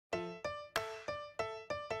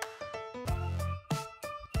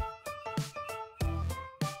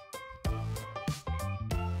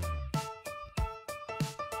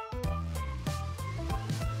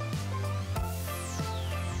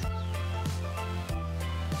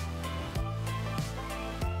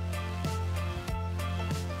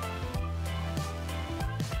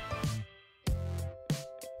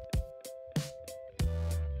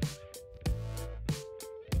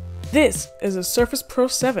This is a Surface Pro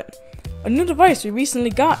 7, a new device we recently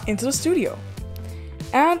got into the studio.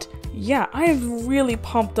 And yeah, I am really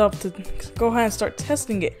pumped up to go ahead and start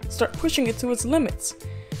testing it, start pushing it to its limits.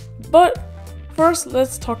 But first,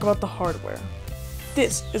 let's talk about the hardware.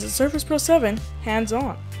 This is a Surface Pro 7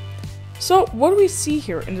 hands-on. So what do we see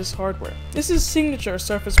here in this hardware? This is signature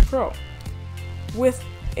Surface Pro with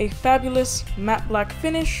a fabulous matte black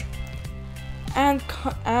finish and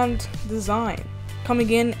design,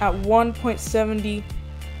 coming in at 1.70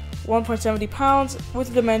 pounds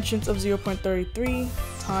with dimensions of 0.33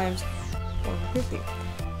 times 150.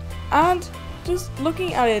 And just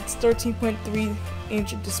looking at its 13.3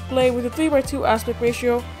 inch display with a 3:2 aspect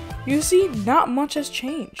ratio, you see not much has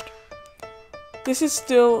changed. This is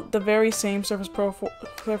still the very same Surface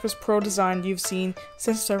Pro design you've seen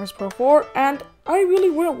since Surface Pro 4, and I really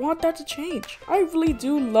wouldn't want that to change. I really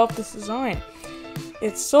do love this design.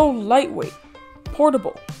 It's so lightweight,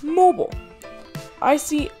 portable, mobile. I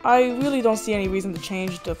really don't see any reason to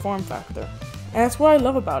change the form factor, and that's what I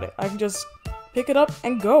love about it. I can just pick it up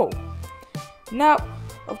and go. Now,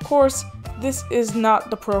 of course, this is not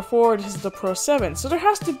the Pro 4, this is the Pro 7, so there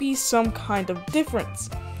has to be some kind of difference.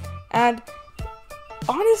 And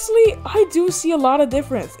honestly, I do see a lot of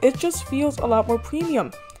difference. It just feels a lot more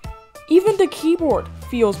premium. Even the keyboard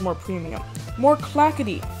feels more premium, more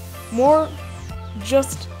clackety, more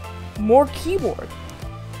keyboard.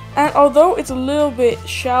 And although it's a little bit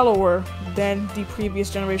shallower than the previous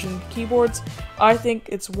generation keyboards, I think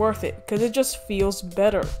it's worth it because it just feels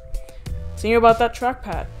better. Same about that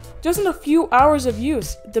trackpad. Just in a few hours of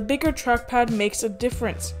use, the bigger trackpad makes a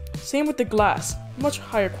difference. Same with the glass, much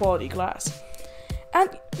higher quality glass. And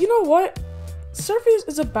you know what? Surface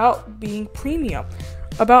is about being premium,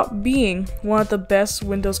 about being one of the best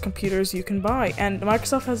Windows computers you can buy, and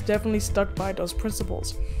Microsoft has definitely stuck by those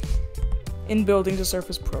principles in building the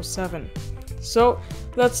Surface Pro 7. So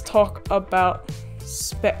let's talk about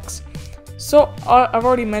specs. So I've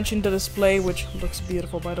already mentioned the display, which looks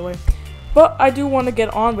beautiful by the way, but I do want to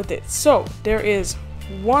get on with it. So there is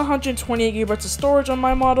 128 GB of storage on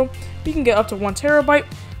my model. You can get up to 1 TB,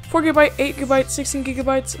 4 GB, 8 GB, 16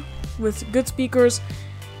 GB with good speakers,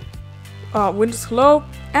 Windows Hello,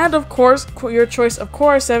 and of course your choice of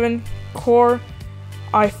Core i7, Core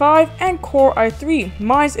i5, and Core i3.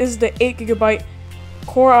 Mine is the 8 GB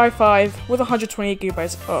Core i5 with 128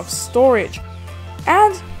 GB of storage.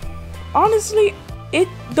 And honestly, it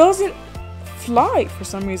doesn't fly for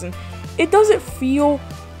some reason. It doesn't feel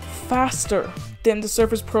faster than the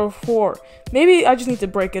Surface Pro 4. Maybe I just need to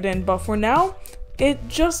break it in, but for now, it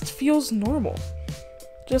just feels normal,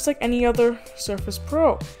 just like any other Surface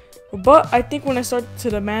Pro. But I think when I start to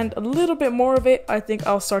demand a little bit more of it, I think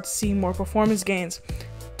I'll start to see more performance gains.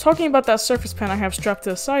 Talking about that Surface Pen I have strapped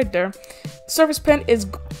to the side there, the Surface Pen is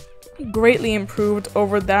greatly improved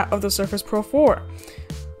over that of the Surface Pro 4.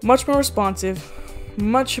 Much more responsive,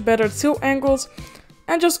 much better tilt angles,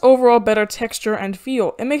 and just overall better texture and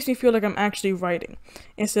feel. It makes me feel like I'm actually writing,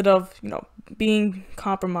 instead of, being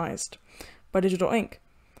compromised by digital ink.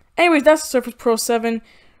 Anyways, that's the Surface Pro 7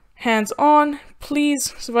 hands-on.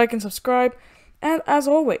 Please like and subscribe, and as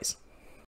always,